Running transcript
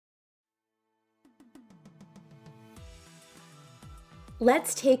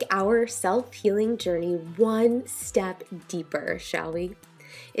Let's take our self-healing journey one step deeper, shall we?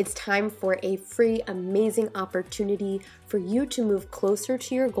 It's time for a free, amazing opportunity for you to move closer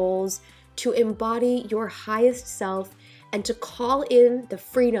to your goals, to embody your highest self, and to call in the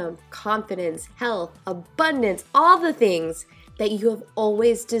freedom, confidence, health, abundance, all the things that you have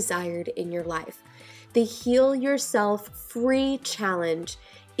always desired in your life. The Heal Yourself Free Challenge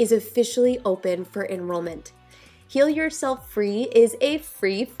is officially open for enrollment. Heal Yourself Free is a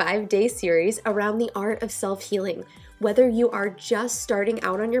free 5-day series around the art of self-healing. Whether you are just starting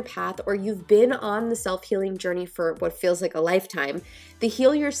out on your path or you've been on the self-healing journey for what feels like a lifetime, the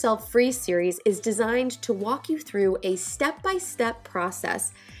Heal Yourself Free series is designed to walk you through a step-by-step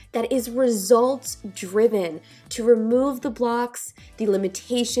process that is results-driven to remove the blocks, the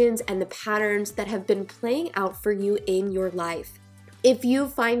limitations, and the patterns that have been playing out for you in your life. If you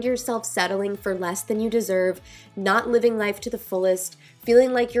find yourself settling for less than you deserve, not living life to the fullest,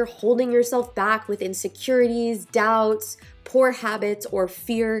 feeling like you're holding yourself back with insecurities, doubts, poor habits, or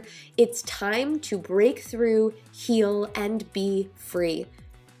fear, it's time to break through, heal, and be free.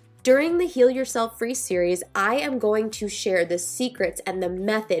 During the Heal Yourself Free series, I am going to share the secrets and the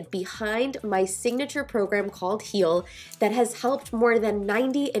method behind my signature program called Heal that has helped more than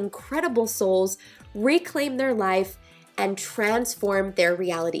 90 incredible souls reclaim their life and transform their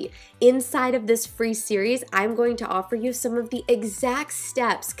reality. Inside of this free series, I'm going to offer you some of the exact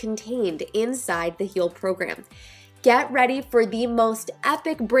steps contained inside the Heal program. Get ready for the most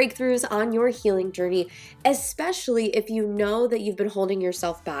epic breakthroughs on your healing journey, especially if you know that you've been holding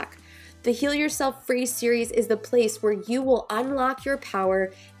yourself back. The Heal Yourself Free series is the place where you will unlock your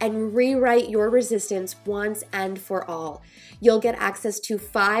power and rewrite your resistance once and for all. You'll get access to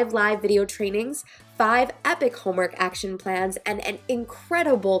 5 live video trainings, 5 epic homework action plans, and an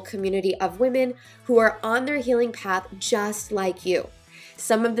incredible community of women who are on their healing path just like you.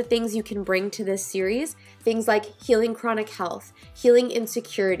 Some of the things you can bring to this series, things like healing chronic health, healing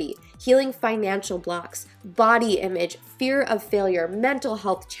insecurity, healing financial blocks, body image, fear of failure, mental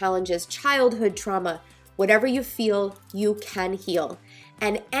health challenges, childhood trauma, whatever you feel, you can heal.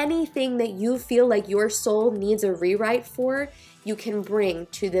 And anything that you feel like your soul needs a rewrite for, you can bring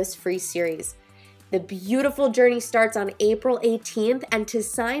to this free series. The beautiful journey starts on April 18th, and to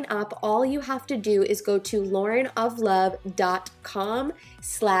sign up, all you have to do is go to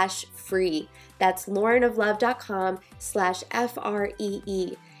laurenoflove.com/free. That's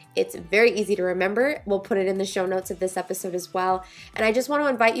laurenoflove.com/FREE. It's very easy to remember. We'll put it in the show notes of this episode as well. And I just want to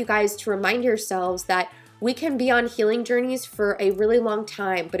invite you guys to remind yourselves that we can be on healing journeys for a really long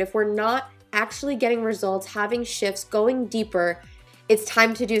time, but if we're not actually getting results, having shifts, going deeper, it's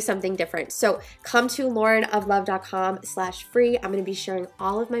time to do something different. So come to laurenoflove.com/free. I'm going to be sharing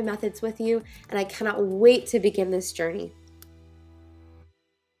all of my methods with you, and I cannot wait to begin this journey.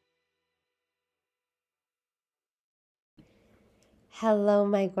 Hello,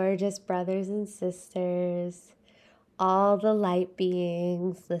 my gorgeous brothers and sisters, all the light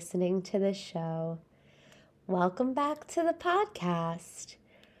beings listening to the show. Welcome back to the podcast.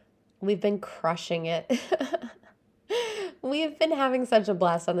 We've been crushing it. We've been having such a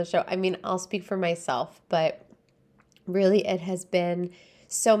blast on the show. I mean, I'll speak for myself, but really it has been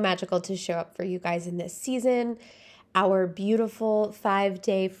so magical to show up for you guys in this season. Our beautiful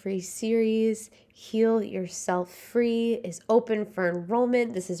 5-day free series, Heal Yourself Free, is open for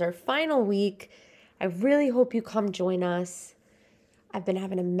enrollment. This is our final week. I really hope you come join us. I've been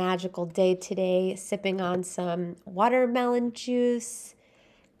having a magical day today, sipping on some watermelon juice,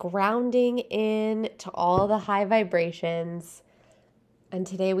 grounding in to all the high vibrations. And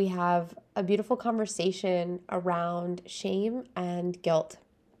today we have a beautiful conversation around shame and guilt.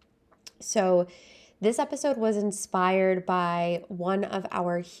 So this episode was inspired by one of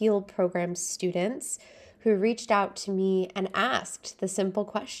our Heal program students who reached out to me and asked the simple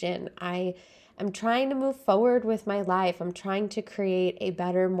question. I'm trying to move forward with my life. I'm trying to create a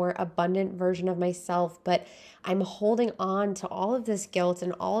better, more abundant version of myself, but I'm holding on to all of this guilt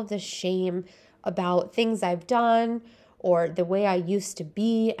and all of this shame about things I've done or the way I used to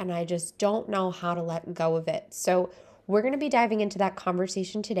be, and I just don't know how to let go of it. So we're going to be diving into that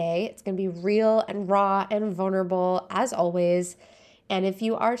conversation today. It's going to be real and raw and vulnerable as always. And if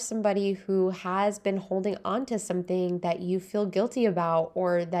you are somebody who has been holding on to something that you feel guilty about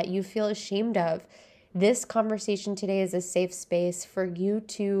or that you feel ashamed of, this conversation today is a safe space for you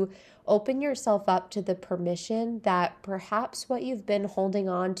to open yourself up to the permission that perhaps what you've been holding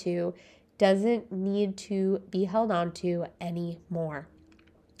on to doesn't need to be held on to anymore.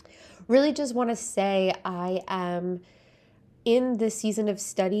 Really just want to say I am in the season of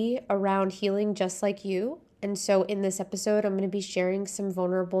study around healing just like you. And so in this episode, I'm going to be sharing some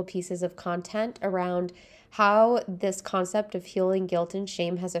vulnerable pieces of content around how this concept of healing guilt and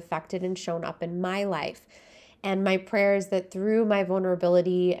shame has affected and shown up in my life. And my prayer is that through my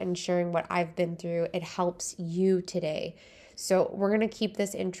vulnerability and sharing what I've been through, it helps you today. So we're going to keep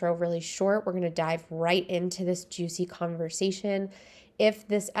this intro really short. We're going to dive right into this juicy conversation. If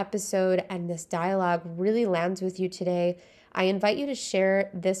this episode and this dialogue really lands with you today, I invite you to share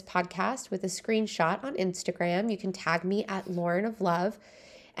this podcast with a screenshot on Instagram. You can tag me at Lauren of Love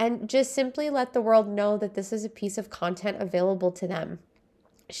and just simply let the world know that this is a piece of content available to them.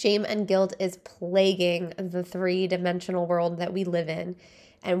 Shame and guilt is plaguing the three-dimensional world that we live in,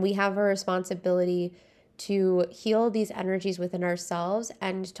 and we have a responsibility to heal these energies within ourselves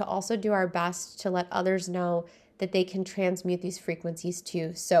and to also do our best to let others know that they can transmute these frequencies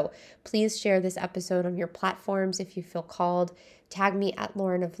too. So please share this episode on your platforms if you feel called. Tag me at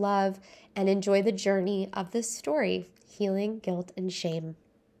Lauren of Love and enjoy the journey of this story, healing guilt and shame.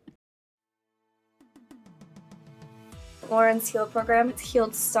 Lauren's Heal program has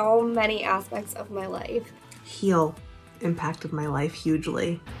healed so many aspects of my life. Heal impacted my life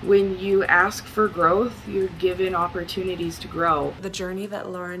hugely. When you ask for growth, you're given opportunities to grow. The journey that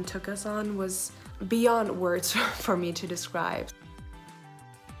Lauren took us on was beyond words for me to describe.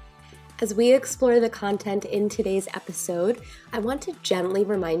 As we explore the content in today's episode, I want to gently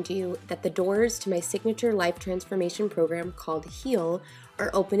remind you that the doors to my signature life transformation program called Heal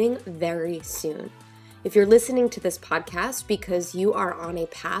are opening very soon. If you're listening to this podcast because you are on a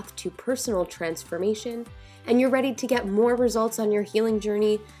path to personal transformation and you're ready to get more results on your healing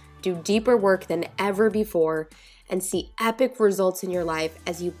journey, do deeper work than ever before, and see epic results in your life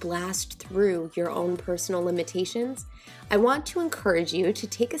as you blast through your own personal limitations, I want to encourage you to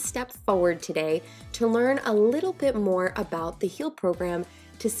take a step forward today to learn a little bit more about the Heal program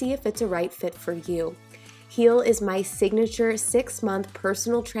to see if it's a right fit for you. Heal is my signature 6-month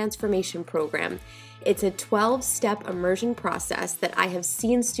personal transformation program. It's a 12-step immersion process that I have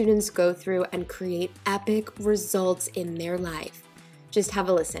seen students go through and create epic results in their life. Just have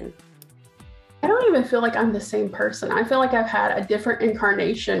a listen. I don't even feel like I'm the same person. I feel like I've had a different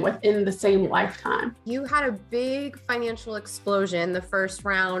incarnation within the same lifetime. You had a big financial explosion the first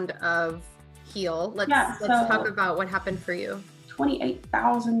round of Heal. Let's talk about what happened for you.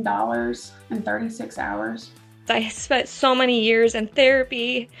 $28,000 in 36 hours. I spent so many years in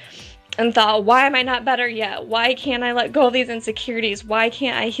therapy and thought, why am I not better yet? Why can't I let go of these insecurities? Why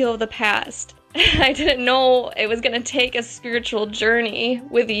can't I heal the past? I didn't know it was going to take a spiritual journey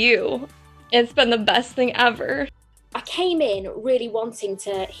with you. It's been the best thing ever. I came in really wanting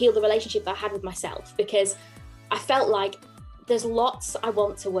to heal the relationship I had with myself because I felt like there's lots I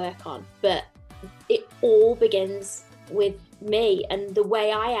want to work on, but it all begins with me and the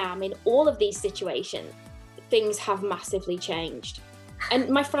way I am in all of these situations. Things have massively changed. And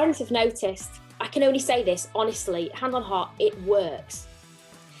my friends have noticed. I can only say this honestly, hand on heart, it works.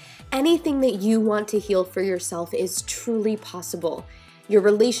 Anything that you want to heal for yourself is truly possible. Your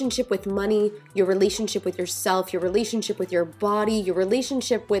relationship with money, your relationship with yourself, your relationship with your body, your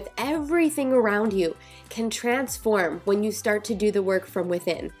relationship with everything around you can transform when you start to do the work from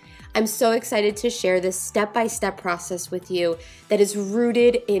within. I'm so excited to share this step-by-step process with you that is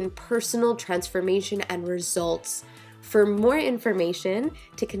rooted in personal transformation and results. For more information,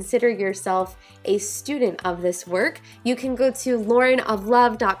 to consider yourself a student of this work, you can go to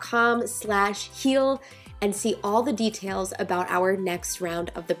laurenoflove.com/heal and see all the details about our next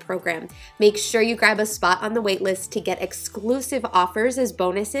round of the program. Make sure you grab a spot on the waitlist to get exclusive offers as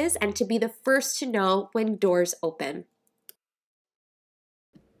bonuses and to be the first to know when doors open.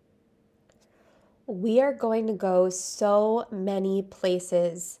 We are going to go so many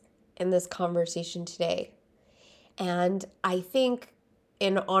places in this conversation today. And I think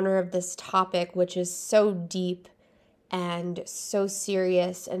in honor of this topic, which is so deep and so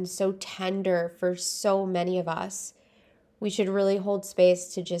serious and so tender for so many of us, we should really hold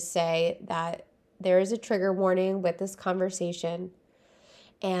space to just say that there is a trigger warning with this conversation.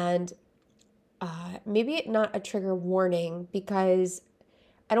 And maybe not a trigger warning because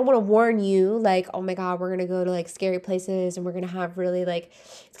I don't want to warn you like, oh my God, we're going to go to like scary places and we're going to have really like,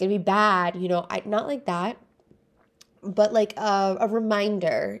 it's going to be bad, not like that. But like a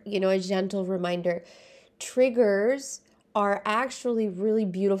reminder, a gentle reminder. Triggers are actually really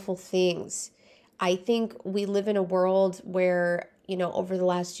beautiful things. I think we live in a world where, over the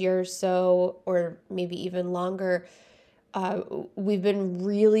last year or so, or maybe even longer, we've been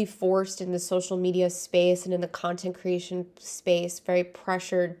really forced in the social media space and in the content creation space, very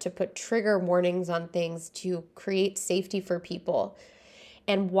pressured to put trigger warnings on things to create safety for people.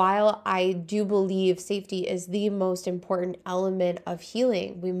 And while I do believe safety is the most important element of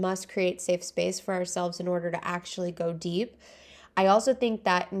healing, we must create safe space for ourselves in order to actually go deep. I also think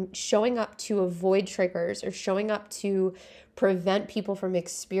that showing up to avoid triggers or showing up to prevent people from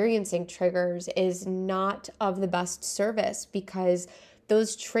experiencing triggers is not of the best service, because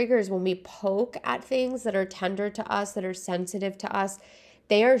those triggers, when we poke at things that are tender to us, that are sensitive to us,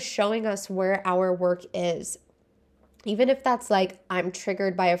 they are showing us where our work is. Even if that's like, I'm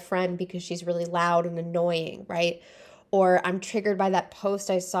triggered by a friend because she's really loud and annoying, right? Or I'm triggered by that post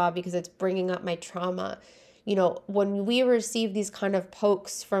I saw because it's bringing up my trauma. You know, when we receive these kind of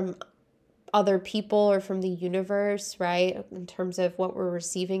pokes from other people or from the universe, right, in terms of what we're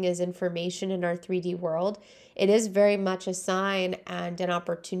receiving as information in our 3D world, it is very much a sign and an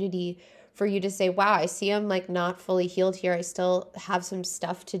opportunity for you to say, wow, I see I'm like not fully healed here. I still have some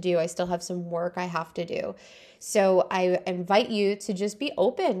stuff to do. I still have some work I have to do. So I invite you to just be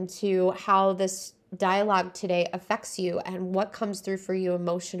open to how this dialogue today affects you and what comes through for you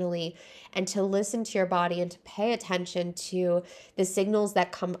emotionally, and to listen to your body and to pay attention to the signals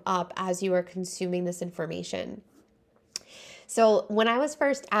that come up as you are consuming this information. So when I was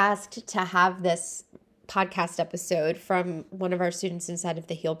first asked to have this podcast episode from one of our students inside of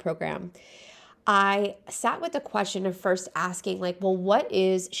the HEAL program, I sat with the question of first asking, like, well, what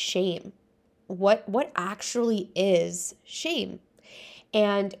is shame? What actually is shame?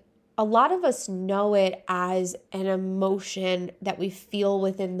 And a lot of us know it as an emotion that we feel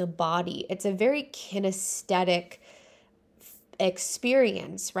within the body. It's a very kinesthetic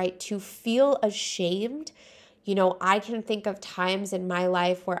experience, right? To feel ashamed. You know, I can think of times in my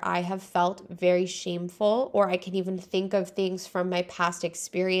life where I have felt very shameful, or I can even think of things from my past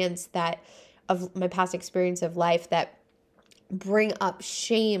experience of life that bring up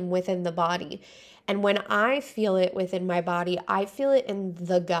shame within the body. And when I feel it within my body, I feel it in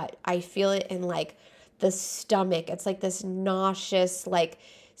the gut. I feel it in like the stomach. It's like this nauseous, like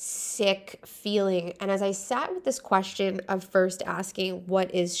sick feeling. And as I sat with this question of first asking,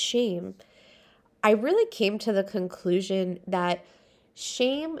 what is shame? I really came to the conclusion that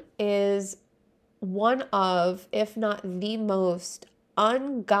shame is one of, if not the most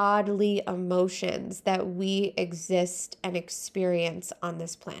ungodly emotions that we exist and experience on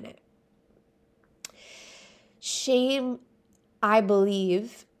this planet. Shame, I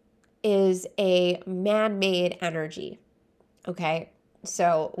believe, is a man-made energy, okay?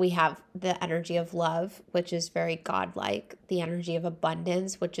 So we have the energy of love, which is very godlike, the energy of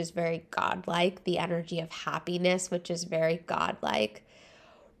abundance, which is very godlike, the energy of happiness, which is very godlike.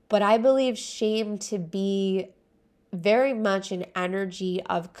 But I believe shame to be very much an energy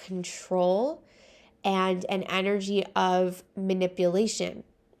of control and an energy of manipulation.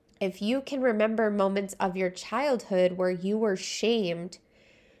 If you can remember moments of your childhood where you were shamed,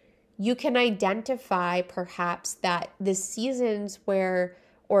 you can identify perhaps that the seasons where,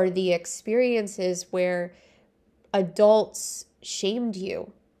 or the experiences where adults shamed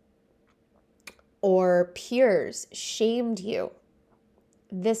you or peers shamed you.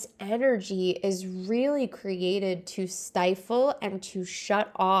 This energy is really created to stifle and to shut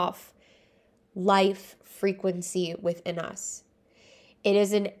off life frequency within us. It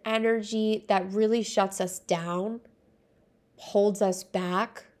is an energy that really shuts us down, holds us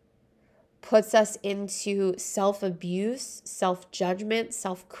back, puts us into self-abuse, self-judgment,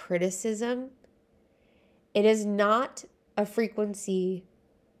 self-criticism. It is not a frequency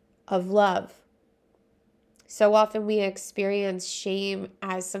of love. So often we experience shame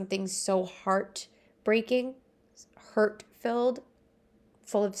as something so heartbreaking, hurt-filled,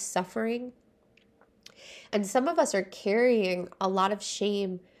 full of suffering. And some of us are carrying a lot of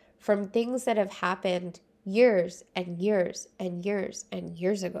shame from things that have happened years and years and years and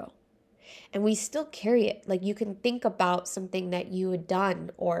years ago. And we still carry it. Like, you can think about something that you had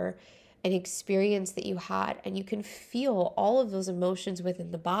done or an experience that you had, and you can feel all of those emotions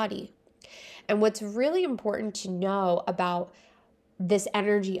within the body. And what's really important to know about this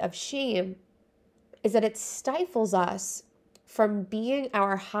energy of shame is that it stifles us from being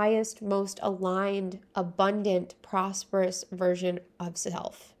our highest, most aligned, abundant, prosperous version of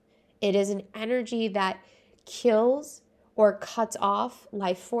self. It is an energy that kills or cuts off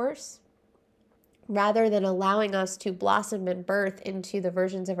life force rather than allowing us to blossom and birth into the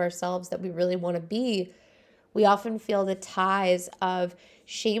versions of ourselves that we really want to be. We often feel the ties of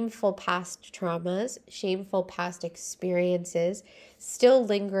shameful past traumas, shameful past experiences still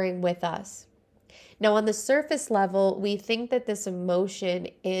lingering with us. Now, on the surface level, we think that this emotion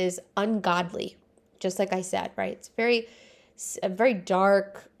is ungodly, just like I said, right? It's a very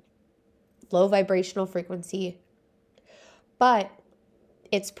dark, low vibrational frequency. But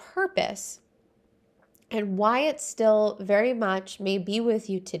its purpose and why it still very much may be with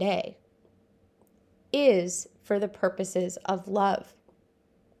you today is for the purposes of love.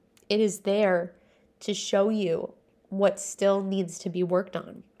 It is there to show you what still needs to be worked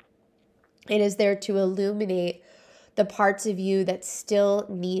on. It is there to illuminate the parts of you that still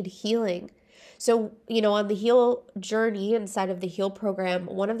need healing. So, on the Heal journey inside of the Heal program,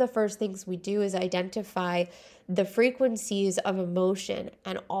 one of the first things we do is identify the frequencies of emotion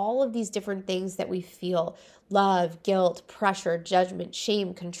and all of these different things that we feel: love, guilt, pressure, judgment,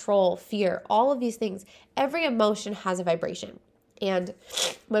 shame, control, fear, all of these things. Every emotion has a vibration. And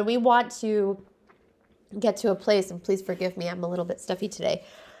when we want to get to a place, and please forgive me, I'm a little bit stuffy today.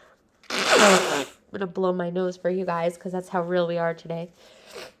 I'm going to blow my nose for you guys because that's how real we are today.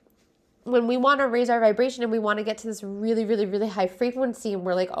 When we want to raise our vibration and we want to get to this really, really, really high frequency, and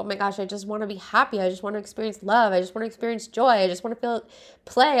we're like, oh my gosh, I just want to be happy. I just want to experience love. I just want to experience joy. I just want to feel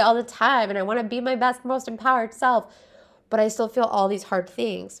play all the time. And I want to be my best, most empowered self. But I still feel all these hard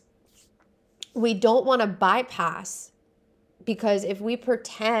things. We don't want to bypass, because if we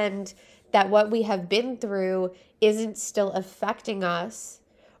pretend that what we have been through isn't still affecting us,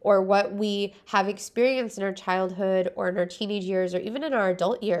 or what we have experienced in our childhood or in our teenage years or even in our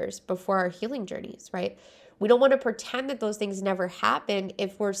adult years before our healing journeys, right? We don't want to pretend that those things never happened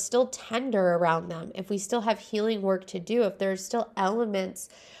if we're still tender around them, if we still have healing work to do, if there's still elements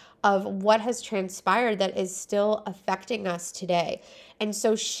of what has transpired that is still affecting us today. And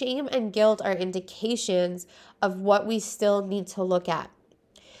so shame and guilt are indications of what we still need to look at.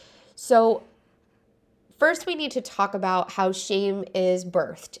 So first, we need to talk about how shame is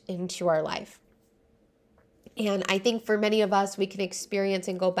birthed into our life. And I think for many of us, we can experience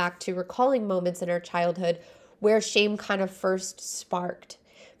and go back to recalling moments in our childhood where shame kind of first sparked.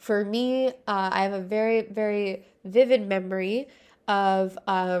 For me, I have a very, very vivid memory of,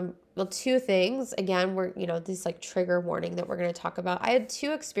 two things. Again, this like trigger warning that we're going to talk about. I had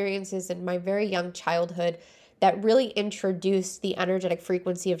two experiences in my very young childhood that really introduced the energetic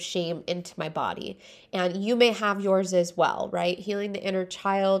frequency of shame into my body. And you may have yours as well, right? Healing the inner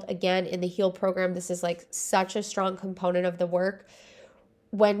child, again, in the Heal program, this is like such a strong component of the work.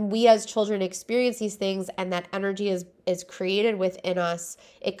 When we as children experience these things and that energy is created within us,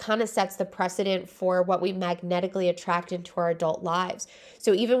 it kind of sets the precedent for what we magnetically attract into our adult lives.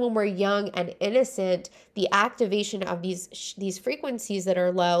 So even when we're young and innocent, the activation of these frequencies that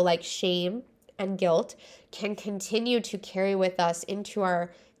are low, like shame and guilt, can continue to carry with us into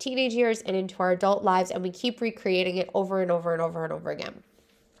our teenage years and into our adult lives, and we keep recreating it over and over and over and over again.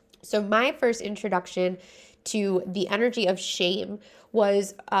 So my first introduction to the energy of shame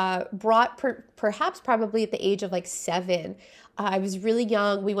was brought perhaps probably at the age of like 7. I was really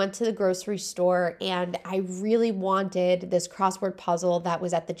young. We went to the grocery store and I really wanted this crossword puzzle that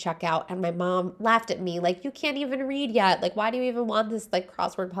was at the checkout. And my mom laughed at me like, you can't even read yet. Like, why do you even want this like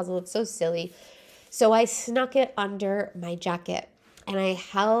crossword puzzle? It's so silly. So I snuck it under my jacket and I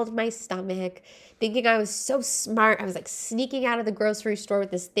held my stomach thinking I was so smart. I was like sneaking out of the grocery store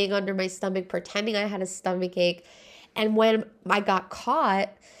with this thing under my stomach, pretending I had a stomach ache. And when I got caught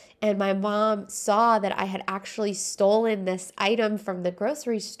and my mom saw that I had actually stolen this item from the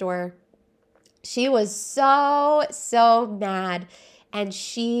grocery store, she was so mad and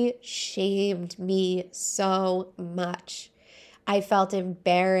she shamed me so much. I felt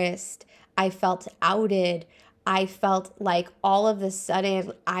embarrassed. I felt outed. I felt like all of a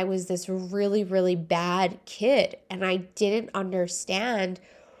sudden I was this really, really bad kid. And I didn't understand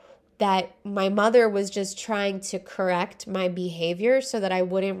that my mother was just trying to correct my behavior so that I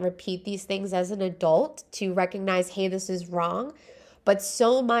wouldn't repeat these things as an adult, to recognize, hey, this is wrong. But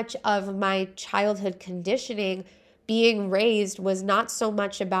so much of my childhood conditioning being raised was not so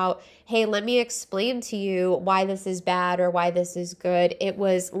much about, hey, let me explain to you why this is bad or why this is good. It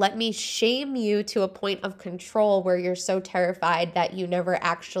was, let me shame you to a point of control where you're so terrified that you never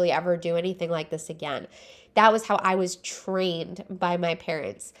actually ever do anything like this again. That was how I was trained by my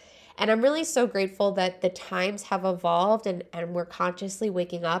parents. And I'm really so grateful that the times have evolved and we're consciously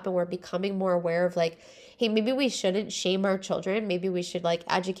waking up and we're becoming more aware of like, hey, maybe we shouldn't shame our children. Maybe we should like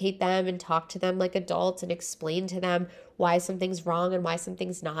educate them and talk to them like adults and explain to them why something's wrong and why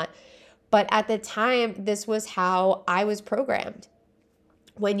something's not. But at the time, this was how I was programmed.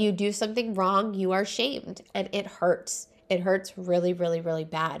 When you do something wrong, you are shamed and it hurts. It hurts really, really, really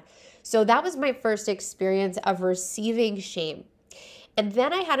bad. So that was my first experience of receiving shame. And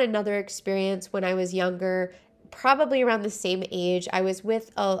then I had another experience when I was younger, probably around the same age. I was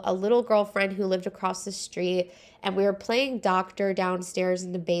with a little girlfriend who lived across the street, and we were playing doctor downstairs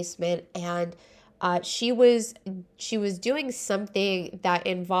in the basement. And She was doing something that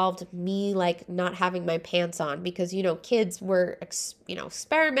involved me like not having my pants on because, you know, kids were,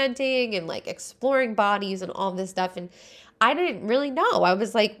 experimenting and like exploring bodies and all this stuff. And I didn't really know. I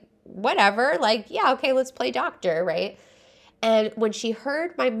was like, whatever, like, yeah, okay, let's play doctor, right? And when she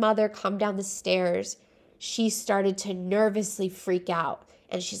heard my mother come down the stairs, she started to nervously freak out.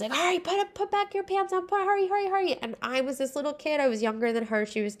 And she's like, all right, put back your pants on, hurry. And I was this little kid. I was younger than her.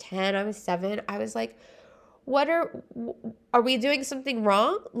 She was 10, I was 7. I was like, are we doing something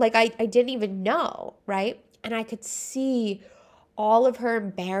wrong? Like, I didn't even know, right? And I could see all of her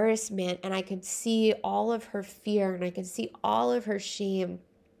embarrassment, and I could see all of her fear, and I could see all of her shame.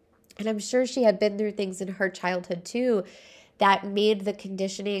 And I'm sure she had been through things in her childhood too that made the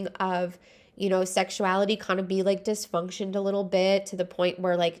conditioning of, sexuality kind of be like dysfunctioned a little bit to the point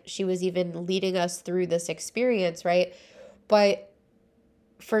where like she was even leading us through this experience, right? But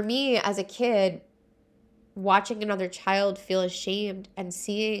for me as a kid, watching another child feel ashamed and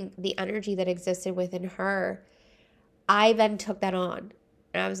seeing the energy that existed within her, I then took that on.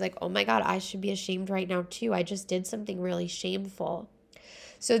 And I was like, oh my God, I should be ashamed right now too. I just did something really shameful.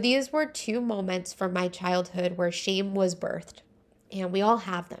 So these were 2 moments from my childhood where shame was birthed. And we all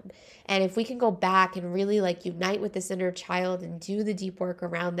have them. And if we can go back and really like unite with this inner child and do the deep work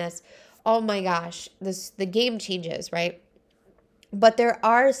around this, oh my gosh, the game changes, right? But there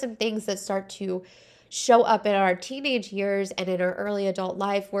are some things that start to show up in our teenage years and in our early adult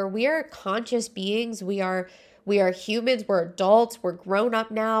life where we are conscious beings. We are humans, we're adults, we're grown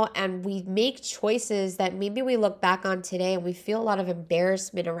up now, and we make choices that maybe we look back on today and we feel a lot of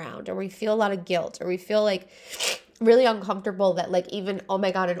embarrassment around, or we feel a lot of guilt, or we feel like really uncomfortable that like even, oh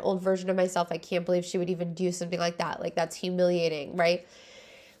my God, an old version of myself, I can't believe she would even do something like that. Like that's humiliating, right?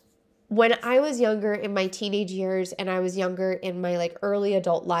 When I was younger in my teenage years and I was younger in my like early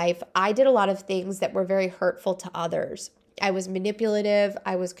adult life, I did a lot of things that were very hurtful to others. I was manipulative,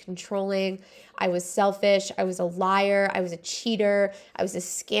 I was controlling, I was selfish, I was a liar, I was a cheater, I was a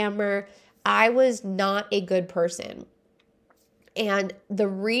scammer. I was not a good person. And the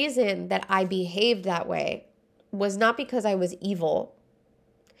reason that I behaved that way was not because I was evil,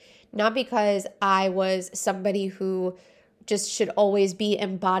 not because I was somebody who just should always be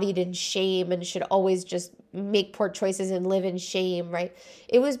embodied in shame and should always just make poor choices and live in shame, right?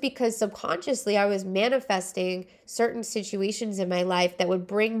 It was because subconsciously I was manifesting certain situations in my life that would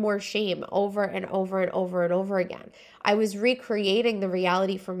bring more shame over and over and over and over again. I was recreating the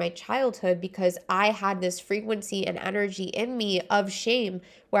reality from my childhood because I had this frequency and energy in me of shame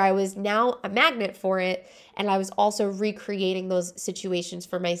where I was now a magnet for it, and I was also recreating those situations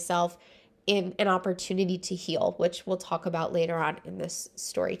for myself in an opportunity to heal, which we'll talk about later on in this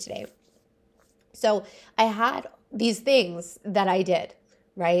story today. So I had these things that I did,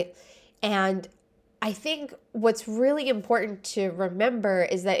 right? And I think what's really important to remember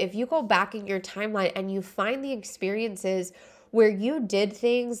is that if you go back in your timeline and you find the experiences where you did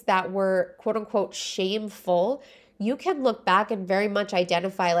things that were quote unquote shameful, you can look back and very much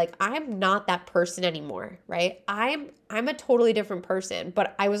identify like, I'm not that person anymore, right? I'm a totally different person,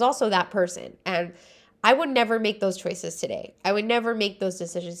 but I was also that person. And I would never make those choices today. I would never make those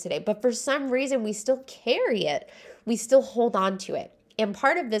decisions today. But for some reason, we still carry it. We still hold on to it. And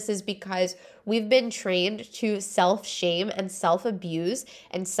part of this is because we've been trained to self-shame and self-abuse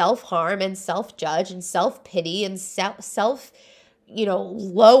and self-harm and self-judge and self-pity and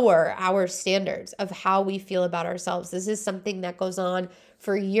lower our standards of how we feel about ourselves. This is something that goes on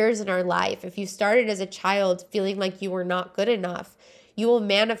for years in our life. If you started as a child feeling like you were not good enough, you will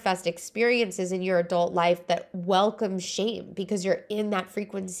manifest experiences in your adult life that welcome shame because you're in that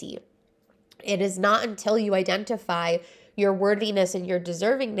frequency. It is not until you identify your worthiness and your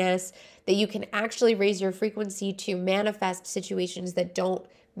deservingness that you can actually raise your frequency to manifest situations that don't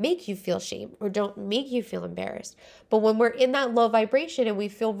make you feel shame or don't make you feel embarrassed. But when we're in that low vibration and we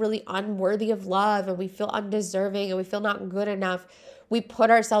feel really unworthy of love and we feel undeserving and we feel not good enough, we put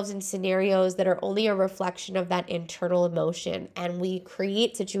ourselves in scenarios that are only a reflection of that internal emotion, and we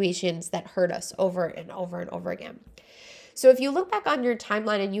create situations that hurt us over and over and over again. So if you look back on your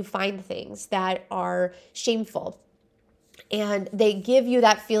timeline and you find things that are shameful, and they give you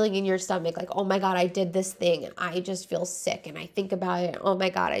that feeling in your stomach like, oh my God, I did this thing and I just feel sick, and I think about it, oh my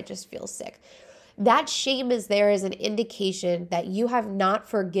God, I just feel sick. That shame is there as an indication that you have not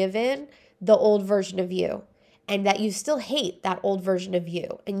forgiven the old version of you, and that you still hate that old version of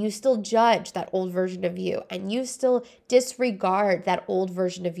you, and you still judge that old version of you, and you still disregard that old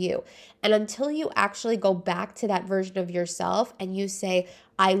version of you. And until you actually go back to that version of yourself and you say,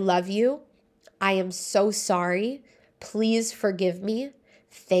 I love you, I am so sorry, please forgive me,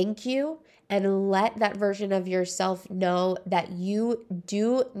 thank you, and let that version of yourself know that you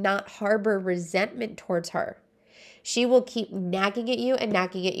do not harbor resentment towards her. She will keep nagging at you and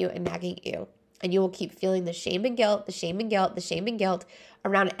nagging at you and nagging at you. And you will keep feeling the shame and guilt, the shame and guilt, the shame and guilt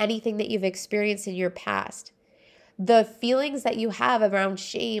around anything that you've experienced in your past. The feelings that you have around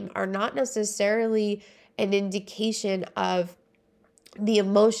shame are not necessarily an indication of the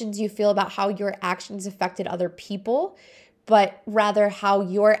emotions you feel about how your actions affected other people, but rather how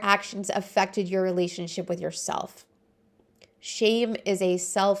your actions affected your relationship with yourself. Shame is a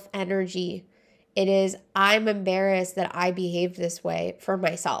self energy. It is, I'm embarrassed that I behaved this way for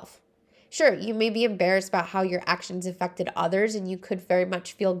myself. Sure, you may be embarrassed about how your actions affected others, and you could very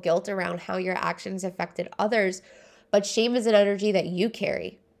much feel guilt around how your actions affected others, but shame is an energy that you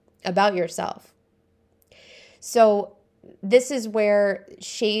carry about yourself. So this is where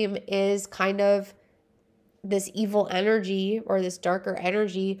shame is kind of this evil energy or this darker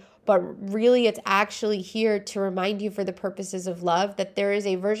energy, but really it's actually here to remind you, for the purposes of love, that there is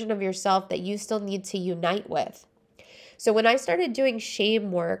a version of yourself that you still need to unite with. So when I started doing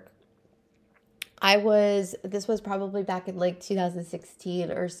shame work, this was probably back in like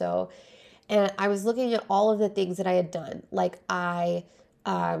 2016 or so, and I was looking at all of the things that I had done. Like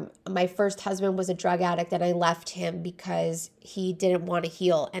my first husband was a drug addict, and I left him because he didn't want to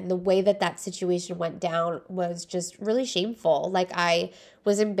heal. And the way that situation went down was just really shameful. Like I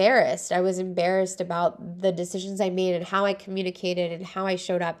was embarrassed. I was embarrassed about the decisions I made and how I communicated and how I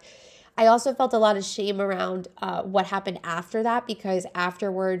showed up. I also felt a lot of shame around what happened after that, because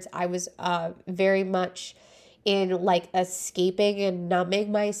afterwards I was very much in like escaping and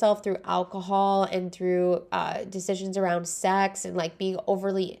numbing myself through alcohol and through decisions around sex and like being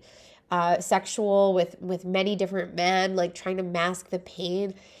overly sexual with many different men, like trying to mask the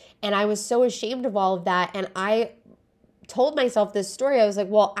pain. And I was so ashamed of all of that. And I told myself this story. I was like,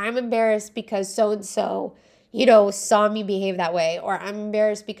 well, I'm embarrassed because so-and-so, saw me behave that way, or I'm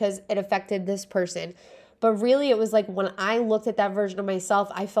embarrassed because it affected this person. But really, it was like when I looked at that version of myself,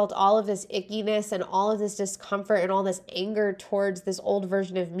 I felt all of this ickiness and all of this discomfort and all this anger towards this old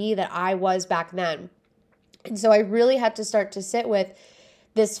version of me that I was back then. And so I really had to start to sit with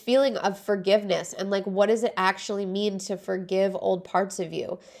this feeling of forgiveness and like, what does it actually mean to forgive old parts of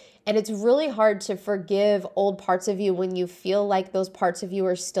you? And it's really hard to forgive old parts of you when you feel like those parts of you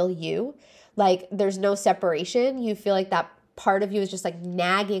are still you. Like there's no separation. You feel like that part of you is just like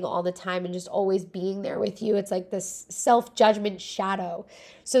nagging all the time and just always being there with you. It's like this self-judgment shadow.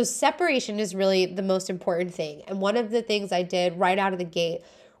 So separation is really the most important thing. And one of the things I did right out of the gate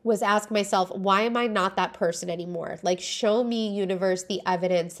was ask myself, why am I not that person anymore? Like, show me, universe, the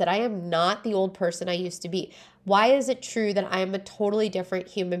evidence that I am not the old person I used to be. Why is it true that I am a totally different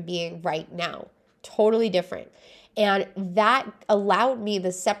human being right now? Totally different. And that allowed me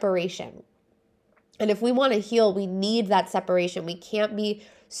the separation. And if we want to heal, we need that separation. We can't be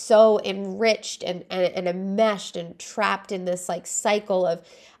so enriched and enmeshed and trapped in this like cycle of,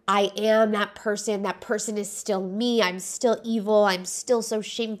 I am that person is still me, I'm still evil, I'm still so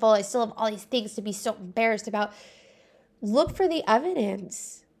shameful, I still have all these things to be so embarrassed about. Look for the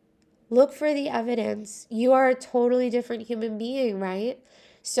evidence. Look for the evidence. You are a totally different human being, right?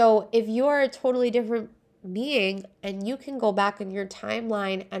 So if you are a totally different being and you can go back in your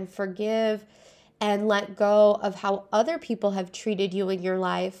timeline and forgive and let go of how other people have treated you in your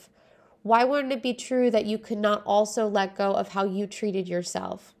life, why wouldn't it be true that you could not also let go of how you treated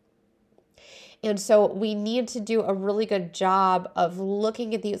yourself? And so we need to do a really good job of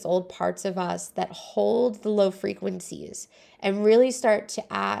looking at these old parts of us that hold the low frequencies and really start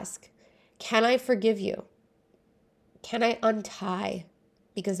to ask, can I forgive you? Can I untie?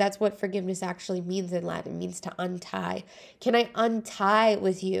 Because that's what forgiveness actually means in Latin. It means to untie. Can I untie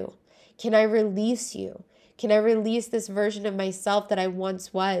with you? Can I release you? Can I release this version of myself that I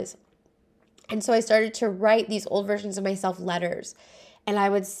once was? And so I started to write these old versions of myself letters. And I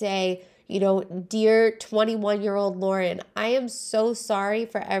would say, dear 21-year-old Lauren, I am so sorry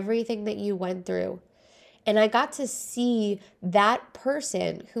for everything that you went through. And I got to see that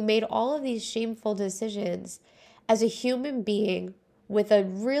person who made all of these shameful decisions as a human being with a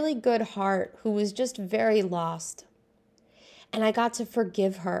really good heart who was just very lost. And I got to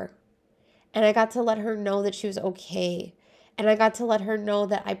forgive her. And I got to let her know that she was okay. And I got to let her know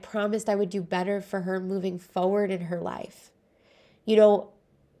that I promised I would do better for her moving forward in her life.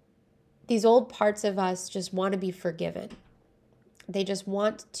 These old parts of us just want to be forgiven. They just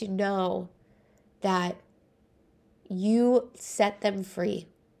want to know that you set them free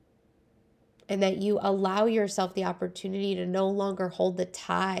and that you allow yourself the opportunity to no longer hold the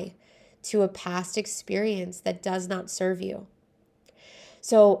tie to a past experience that does not serve you.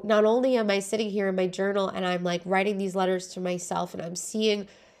 So not only am I sitting here in my journal and I'm like writing these letters to myself, and I'm seeing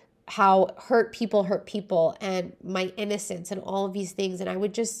how hurt people and my innocence and all of these things. And I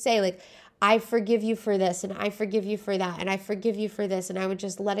would just say, like, I forgive you for this, and I forgive you for that, and I forgive you for this. And I would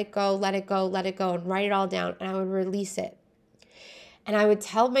just let it go, let it go, let it go, and write it all down, and I would release it. And I would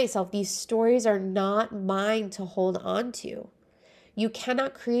tell myself, these stories are not mine to hold on to. You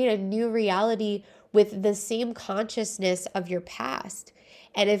cannot create a new reality with the same consciousness of your past.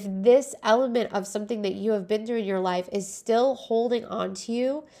 And if this element of something that you have been through in your life is still holding on to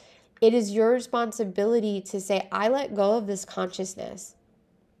you, it is your responsibility to say, I let go of this consciousness.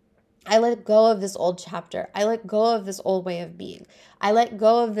 I let go of this old chapter. I let go of this old way of being. I let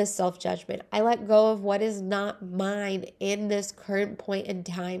go of this self-judgment. I let go of what is not mine in this current point in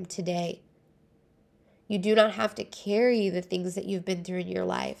time today. You do not have to carry the things that you've been through in your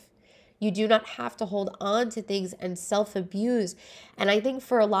life. You do not have to hold on to things and self-abuse. And I think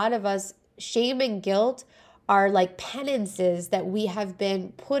for a lot of us, shame and guilt are like penances that we have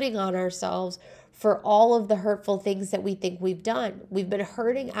been putting on ourselves for all of the hurtful things that we think we've done. We've been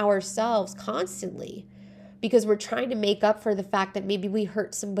hurting ourselves constantly because we're trying to make up for the fact that maybe we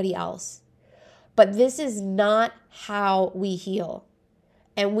hurt somebody else. But this is not how we heal.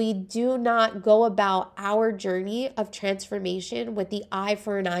 And we do not go about our journey of transformation with the eye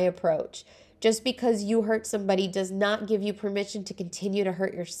for an eye approach. Just because you hurt somebody does not give you permission to continue to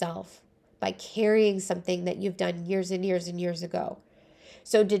hurt yourself by carrying something that you've done years and years and years ago.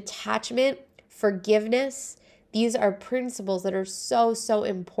 So detachment, forgiveness, these are principles that are so, so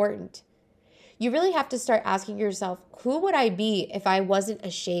important. You really have to start asking yourself, who would I be if I wasn't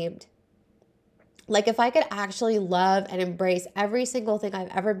ashamed? Like if I could actually love and embrace every single thing I've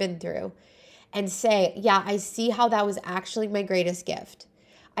ever been through and say, yeah, I see how that was actually my greatest gift.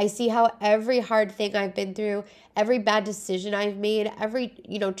 I see how every hard thing I've been through, every bad decision I've made, every,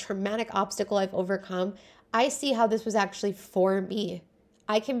 traumatic obstacle I've overcome, I see how this was actually for me.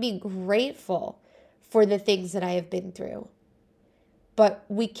 I can be grateful for the things that I have been through. But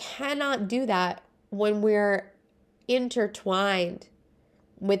we cannot do that when we're intertwined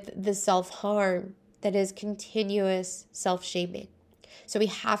with the self-harm that is continuous self-shaming. So we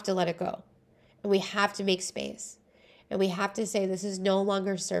have to let it go. And we have to make space. And we have to say, this is no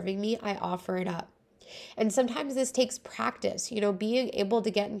longer serving me. I offer it up. And sometimes this takes practice, being able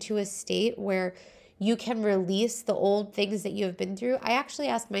to get into a state where you can release the old things that you have been through. I actually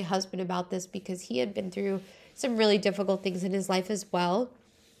asked my husband about this because he had been through some really difficult things in his life as well.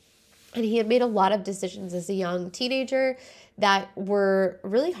 And he had made a lot of decisions as a young teenager that were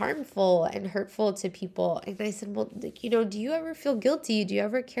really harmful and hurtful to people. And I said, well, do you ever feel guilty? Do you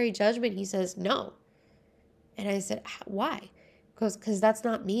ever carry judgment? He says, no. And I said, why? He goes, because that's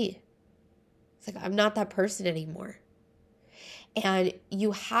not me. It's like, I'm not that person anymore. And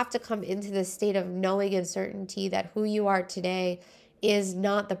you have to come into this state of knowing and certainty that who you are today is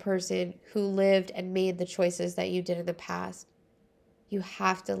not the person who lived and made the choices that you did in the past. You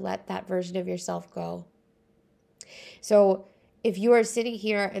have to let that version of yourself go. So if you are sitting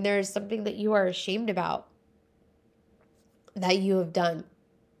here and there is something that you are ashamed about that you have done,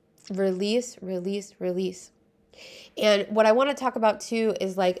 release, release, release. And what I want to talk about too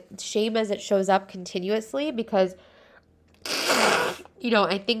is like shame as it shows up continuously, because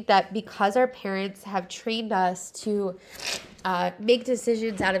I think that because our parents have trained us to make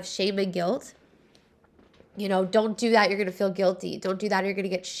decisions out of shame and guilt, don't do that, you're going to feel guilty. Don't do that, you're going to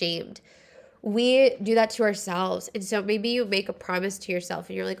get shamed. We do that to ourselves. And so maybe you make a promise to yourself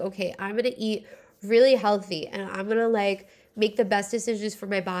and you're like, okay, I'm going to eat really healthy and I'm going to make the best decisions for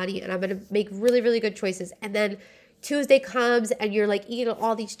my body and I'm going to make really, really good choices. And then Tuesday comes and you're eating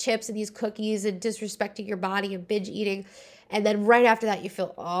all these chips and these cookies and disrespecting your body and binge eating. And then right after that, you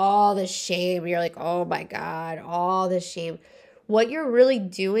feel all this shame. You're like, oh my God, all this shame. What you're really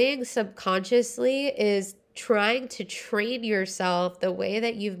doing subconsciously is trying to train yourself the way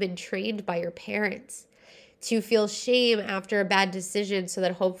that you've been trained by your parents to feel shame after a bad decision so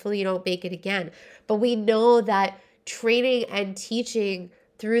that hopefully you don't make it again. But we know that training and teaching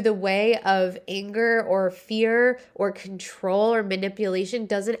through the way of anger or fear or control or manipulation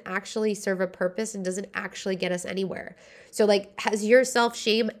doesn't actually serve a purpose and doesn't actually get us anywhere. So has your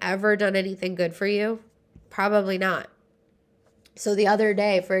self-shame ever done anything good for you? Probably not. So the other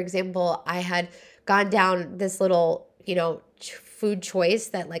day, for example, I had gone down this little, food choice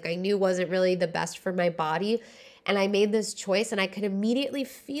that I knew wasn't really the best for my body. And I made this choice and I could immediately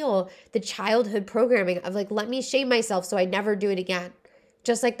feel the childhood programming of let me shame myself so I never do it again.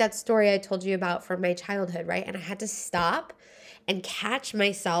 Just like that story I told you about from my childhood, right? And I had to stop and catch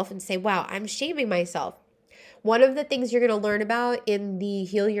myself and say, wow, I'm shaming myself. One of the things you're going to learn about in the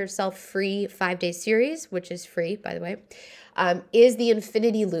Heal Yourself Free 5-day series, which is free, by the way, is the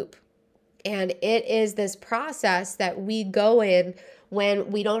infinity loop. And it is this process that we go in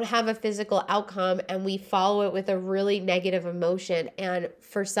when we don't have a physical outcome and we follow it with a really negative emotion. And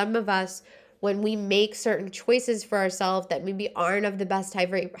for some of us, when we make certain choices for ourselves that maybe aren't of the best high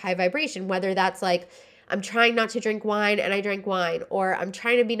vibration, whether that's like, I'm trying not to drink wine and I drank wine, or I'm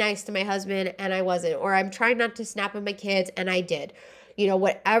trying to be nice to my husband and I wasn't, or I'm trying not to snap at my kids and I did. You know,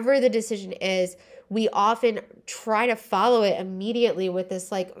 whatever the decision is, we often try to follow it immediately with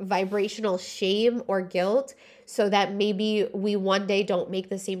this like vibrational shame or guilt, so that maybe we one day don't make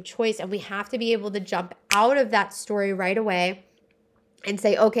the same choice. And we have to be able to jump out of that story right away and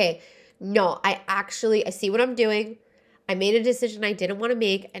say, okay, no, I see what I'm doing. I made a decision I didn't want to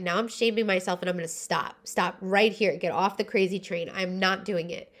make, and now I'm shaming myself, and I'm going to stop right here, get off the crazy train. I'm not doing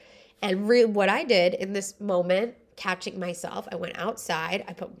it. And what I did in this moment, catching myself, I went outside,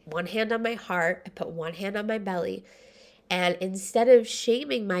 I put one hand on my heart, I put one hand on my belly, and instead of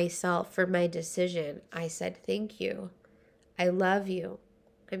shaming myself for my decision, I said, thank you. I love you.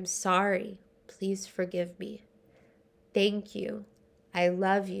 I'm sorry. Please forgive me. Thank you. I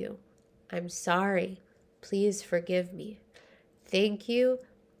love you. I'm sorry. Please forgive me. Thank you.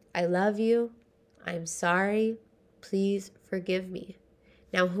 I love you. I'm sorry. Please forgive me.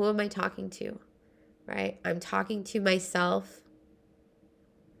 Now, who am I talking to? Right? I'm talking to myself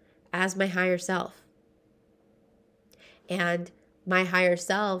as my higher self. And my higher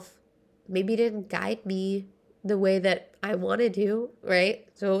self maybe didn't guide me the way that I wanted to, right?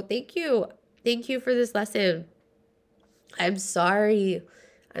 So thank you. Thank you for this lesson. I'm sorry.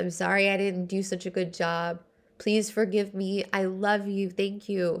 I'm sorry I didn't do such a good job. Please forgive me. I love you. Thank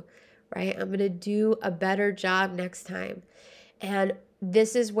you. Right? I'm going to do a better job next time. And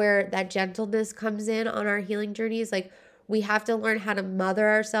this is where that gentleness comes in on our healing journeys. Like, we have to learn how to mother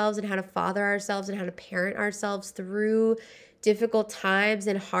ourselves and how to father ourselves and how to parent ourselves through difficult times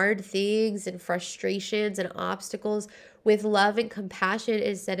and hard things and frustrations and obstacles with love and compassion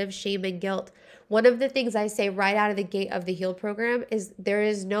instead of shame and guilt. One of the things I say right out of the gate of the Heal program is there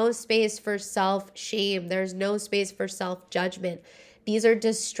is no space for self-shame. There's no space for self-judgment. These are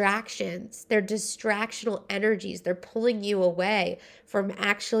distractions. They're distractional energies. They're pulling you away from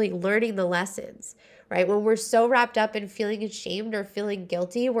actually learning the lessons, right? When we're so wrapped up in feeling ashamed or feeling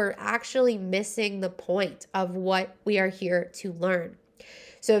guilty, we're actually missing the point of what we are here to learn.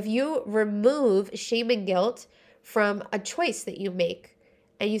 So if you remove shame and guilt from a choice that you make,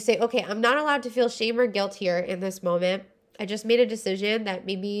 and you say, okay, I'm not allowed to feel shame or guilt here in this moment. I just made a decision that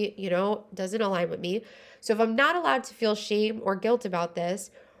maybe, doesn't align with me. So if I'm not allowed to feel shame or guilt about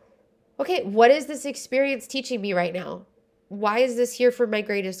this, okay, what is this experience teaching me right now? Why is this here for my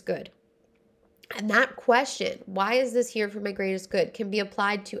greatest good? And that question, why is this here for my greatest good, can be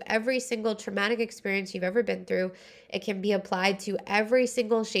applied to every single traumatic experience you've ever been through. It can be applied to every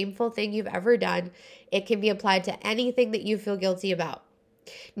single shameful thing you've ever done. It can be applied to anything that you feel guilty about.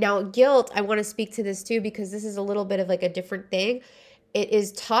 Now, guilt, I want to speak to this too, because this is a little bit of like a different thing. It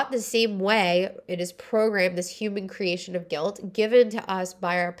is taught the same way. It is programmed, this human creation of guilt given to us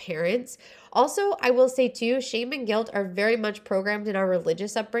by our parents. Also, I will say too, shame and guilt are very much programmed in our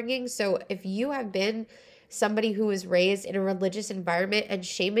religious upbringing. So if you have been somebody who was raised in a religious environment and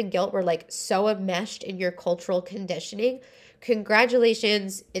shame and guilt were like so enmeshed in your cultural conditioning,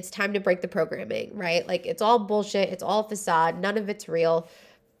 congratulations, it's time to break the programming, right? Like, it's all bullshit. It's all facade. None of it's real.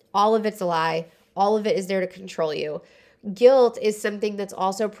 All of it's a lie. All of it is there to control you. Guilt is something that's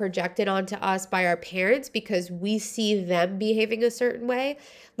also projected onto us by our parents because we see them behaving a certain way.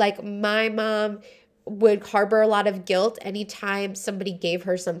 Like, my mom would harbor a lot of guilt anytime somebody gave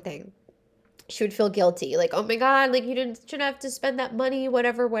her something. She would feel guilty. Like, oh my God, like, you shouldn't have to spend that money,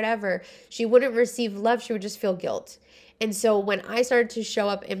 whatever. She wouldn't receive love. She would just feel guilt. And so when I started to show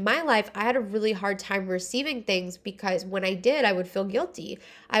up in my life, I had a really hard time receiving things because when I did, I would feel guilty.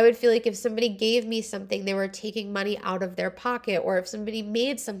 I would feel like if somebody gave me something, they were taking money out of their pocket, or if somebody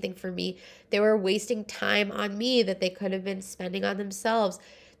made something for me, they were wasting time on me that they could have been spending on themselves.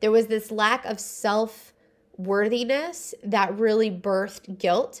 There was this lack of self-worthiness that really birthed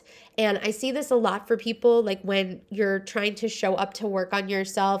guilt. And I see this a lot for people, like when you're trying to show up to work on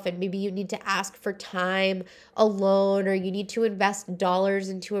yourself and maybe you need to ask for time alone, or you need to invest dollars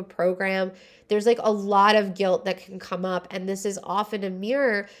into a program. There's like a lot of guilt that can come up. And this is often a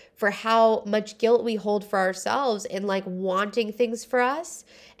mirror for how much guilt we hold for ourselves in like wanting things for us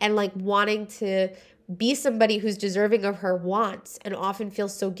and like wanting to be somebody who's deserving of her wants and often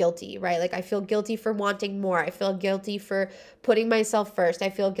feels so guilty, right? Like, I feel guilty for wanting more. I feel guilty for putting myself first. I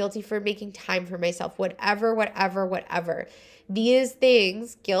feel guilty for making time for myself, whatever. These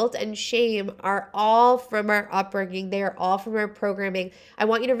things, guilt and shame, are all from our upbringing. They are all from our programming. I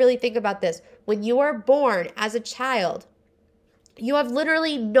want you to really think about this. When you are born as a child, you have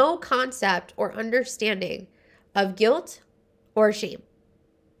literally no concept or understanding of guilt or shame.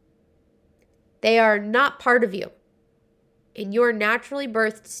 They are not part of you. In your naturally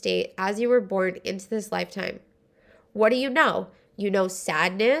birthed state, as you were born into this lifetime, what do you know? You know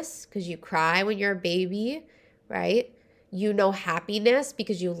sadness because you cry when you're a baby, right? You know happiness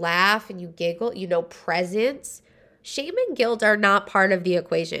because you laugh and you giggle. You know presence. Shame and guilt are not part of the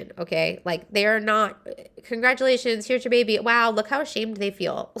equation, okay? Like, they are not, congratulations, here's your baby. Wow, look how ashamed they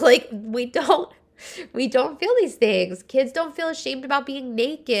feel. Like, we don't feel these things. Kids don't feel ashamed about being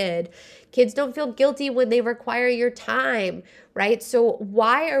naked. Kids don't feel guilty when they require your time, right? So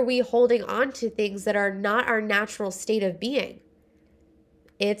why are we holding on to things that are not our natural state of being?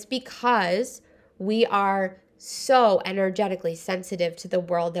 It's because we are so energetically sensitive to the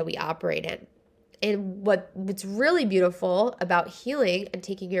world that we operate in. And what's really beautiful about healing and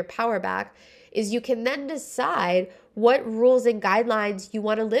taking your power back is you can then decide what rules and guidelines you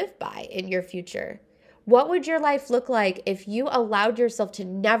want to live by in your future. What would your life look like if you allowed yourself to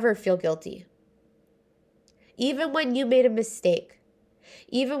never feel guilty? Even when you made a mistake,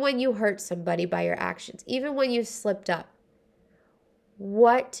 even when you hurt somebody by your actions, even when you slipped up,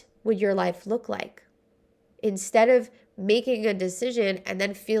 what would your life look like? Instead of making a decision and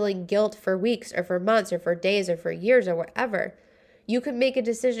then feeling guilt for weeks or for months or for days or for years or whatever, you could make a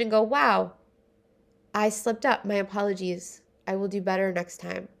decision and go, wow, I slipped up. My apologies. I will do better next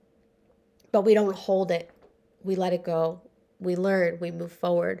time. But we don't hold it. We let it go. We learn. We move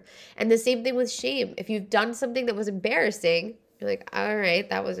forward. And the same thing with shame. If you've done something that was embarrassing, you're like, all right,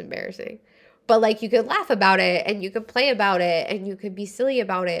 that was embarrassing. But like, you could laugh about it and you could play about it and you could be silly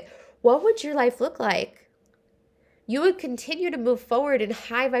about it. What would your life look like? You would continue to move forward in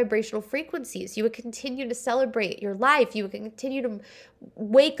high vibrational frequencies. You would continue to celebrate your life. You would continue to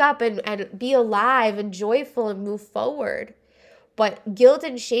wake up and be alive and joyful and move forward. But guilt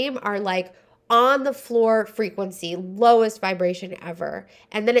and shame are like on the floor frequency, lowest vibration ever.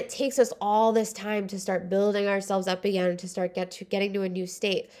 And then it takes us all this time to start building ourselves up again, to start getting to a new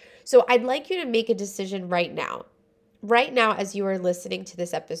state. So I'd like you to make a decision right now as you are listening to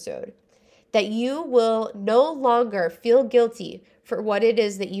this episode, that you will no longer feel guilty for what it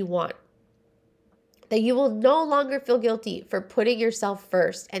is that you want. That you will no longer feel guilty for putting yourself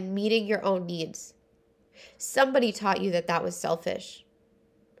first and meeting your own needs. Somebody taught you that that was selfish.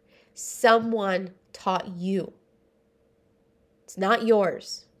 Someone taught you. It's not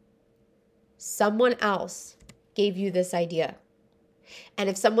yours. Someone else gave you this idea. And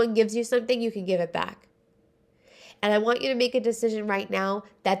if someone gives you something, you can give it back. And I want you to make a decision right now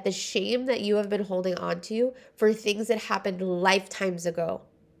that the shame that you have been holding on to for things that happened lifetimes ago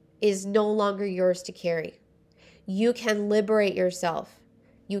is no longer yours to carry. You can liberate yourself.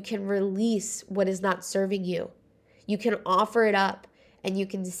 You can release what is not serving you. You can offer it up and you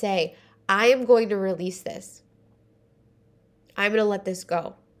can say, I am going to release this. I'm going to let this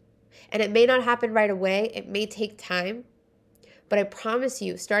go. And it may not happen right away. It may take time. But I promise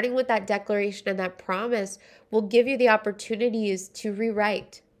you, starting with that declaration and that promise will give you the opportunities to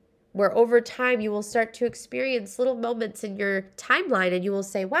rewrite, where over time you will start to experience little moments in your timeline and you will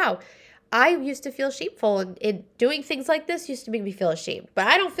say, wow, I used to feel shameful and doing things like this used to make me feel ashamed, but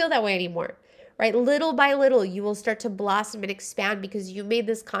I don't feel that way anymore, right? Little by little, you will start to blossom and expand because you made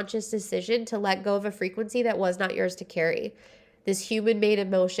this conscious decision to let go of a frequency that was not yours to carry. This human-made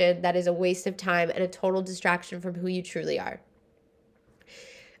emotion that is a waste of time and a total distraction from who you truly are.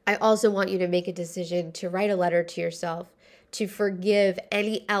 I also want you to make a decision to write a letter to yourself, to forgive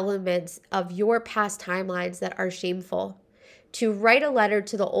any elements of your past timelines that are shameful, to write a letter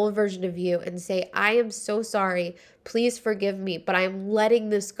to the old version of you and say, I am so sorry, please forgive me, but I am letting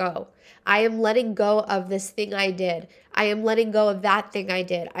this go. I am letting go of this thing I did. I am letting go of that thing I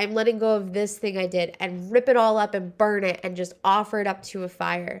did. I'm letting go of this thing I did, and rip it all up and burn it and just offer it up to a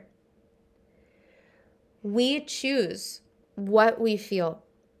fire. We choose what we feel.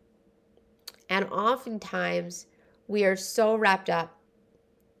 And oftentimes, we are so wrapped up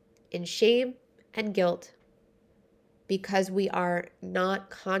in shame and guilt because we are not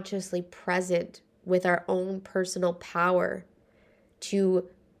consciously present with our own personal power to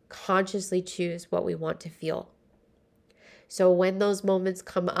consciously choose what we want to feel. So when those moments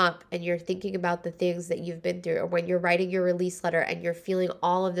come up and you're thinking about the things that you've been through, or when you're writing your release letter and you're feeling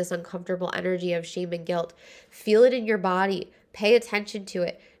all of this uncomfortable energy of shame and guilt, feel it in your body. Pay attention to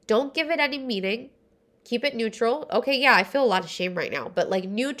it. Don't give it any meaning. Keep it neutral. Okay, yeah, I feel a lot of shame right now, but like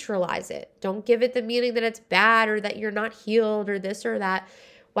neutralize it. Don't give it the meaning that it's bad or that you're not healed or this or that.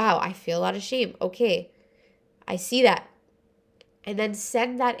 Wow, I feel a lot of shame. Okay, I see that. And then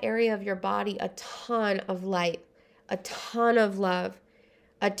send that area of your body a ton of light, a ton of love,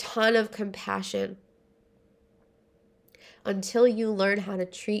 a ton of compassion, until you learn how to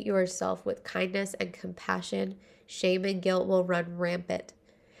treat yourself with kindness and compassion. Shame and guilt will run rampant.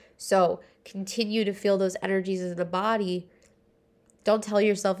 So continue to feel those energies in the body. Don't tell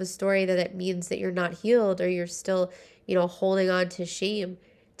yourself a story that it means that you're not healed or you're still, holding on to shame.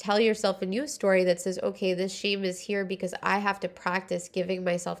 Tell yourself a new story that says, okay, this shame is here because I have to practice giving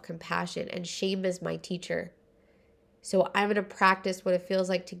myself compassion, and shame is my teacher. So I'm going to practice what it feels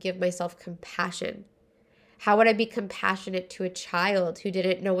like to give myself compassion. How would I be compassionate to a child who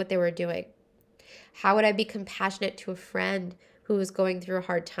didn't know what they were doing? How would I be compassionate to a friend who was going through a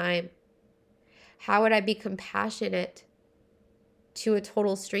hard time? How would I be compassionate to a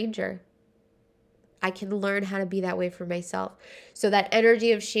total stranger? I can learn how to be that way for myself. So that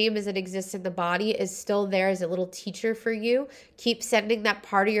energy of shame as it exists in the body is still there as a little teacher for you. Keep sending that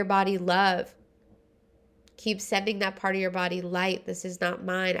part of your body love. Keep sending that part of your body light. This is not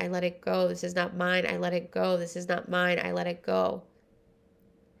mine. I let it go. This is not mine. I let it go. This is not mine. I let it go.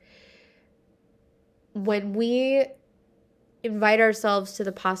 When we invite ourselves to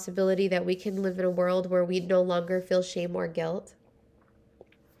the possibility that we can live in a world where we no longer feel shame or guilt,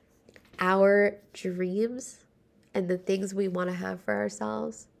 our dreams and the things we want to have for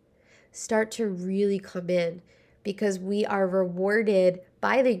ourselves start to really come in, because we are rewarded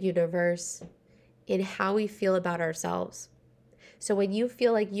by the universe in how we feel about ourselves. So when you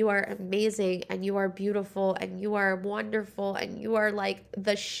feel like you are amazing and you are beautiful and you are wonderful and you are like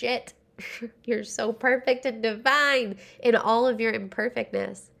the shit, you're so perfect and divine in all of your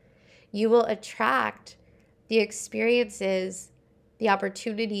imperfectness, you will attract the experiences, the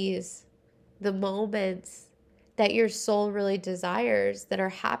opportunities, the moments that your soul really desires, that are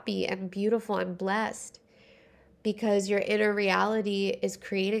happy and beautiful and blessed, because your inner reality is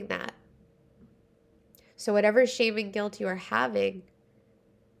creating that. So whatever shame and guilt you are having,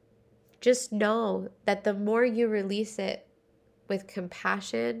 just know that the more you release it with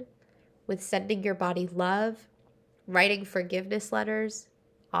compassion, with sending your body love, writing forgiveness letters,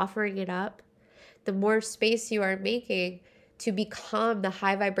 offering it up, the more space you are making to become the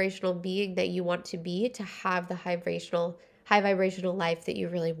high vibrational being that you want to be, to have the high vibrational life that you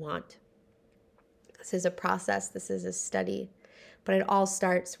really want. This is a process, this is a study, but it all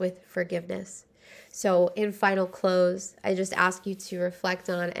starts with forgiveness. So in final close, I just ask you to reflect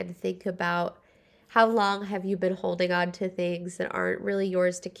on and think about, how long have you been holding on to things that aren't really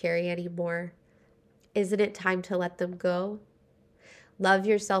yours to carry anymore? Isn't it time to let them go? Love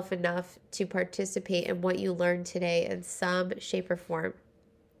yourself enough to participate in what you learned today in some shape or form,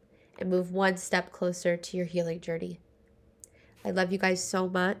 and move one step closer to your healing journey. I love you guys so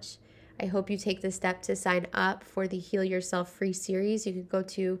much. I hope you take the step to sign up for the Heal Yourself free series. You can go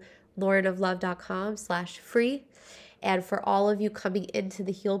to laurenoflove.com/free. And for all of you coming into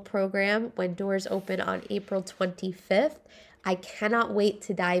the Heal program when doors open on April 25th, I cannot wait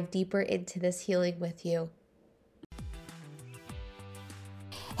to dive deeper into this healing with you.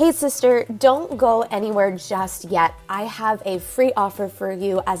 Hey sister, don't go anywhere just yet. I have a free offer for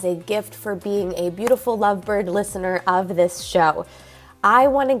you as a gift for being a beautiful lovebird listener of this show. I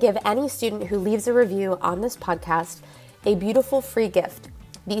want to give any student who leaves a review on this podcast a beautiful free gift,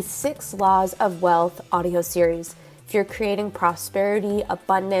 the 6 Laws of Wealth audio series. If you're creating prosperity,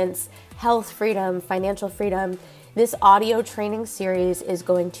 abundance, health freedom, financial freedom, this audio training series is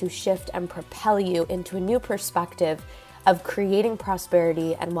going to shift and propel you into a new perspective of creating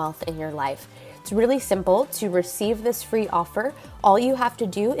prosperity and wealth in your life. It's really simple to receive this free offer. All you have to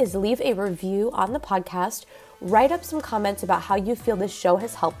do is leave a review on the podcast, write up some comments about how you feel this show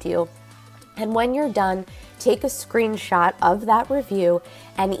has helped you, and when you're done, take a screenshot of that review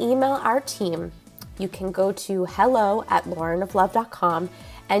and email our team. You can go to hello@laurenoflove.com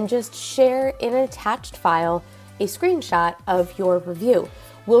and just share in an attached file a screenshot of your review.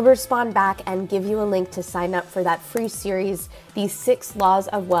 We'll respond back and give you a link to sign up for that free series, the 6 Laws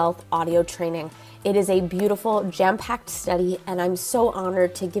of Wealth audio training. It is a beautiful, jam-packed study, and I'm so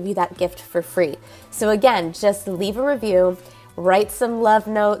honored to give you that gift for free. So again, just leave a review, Write some love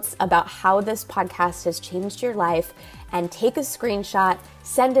notes about how this podcast has changed your life and take a screenshot,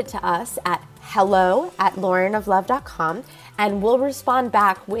 send it to us at hello@laurenoflove.com, and we'll respond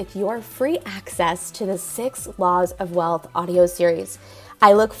back with your free access to the 6 Laws of Wealth audio series.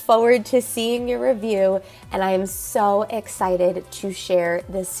 I look forward to seeing your review, and I am so excited to share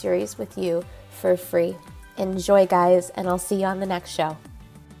this series with you for free. Enjoy, guys, and I'll see you on the next show.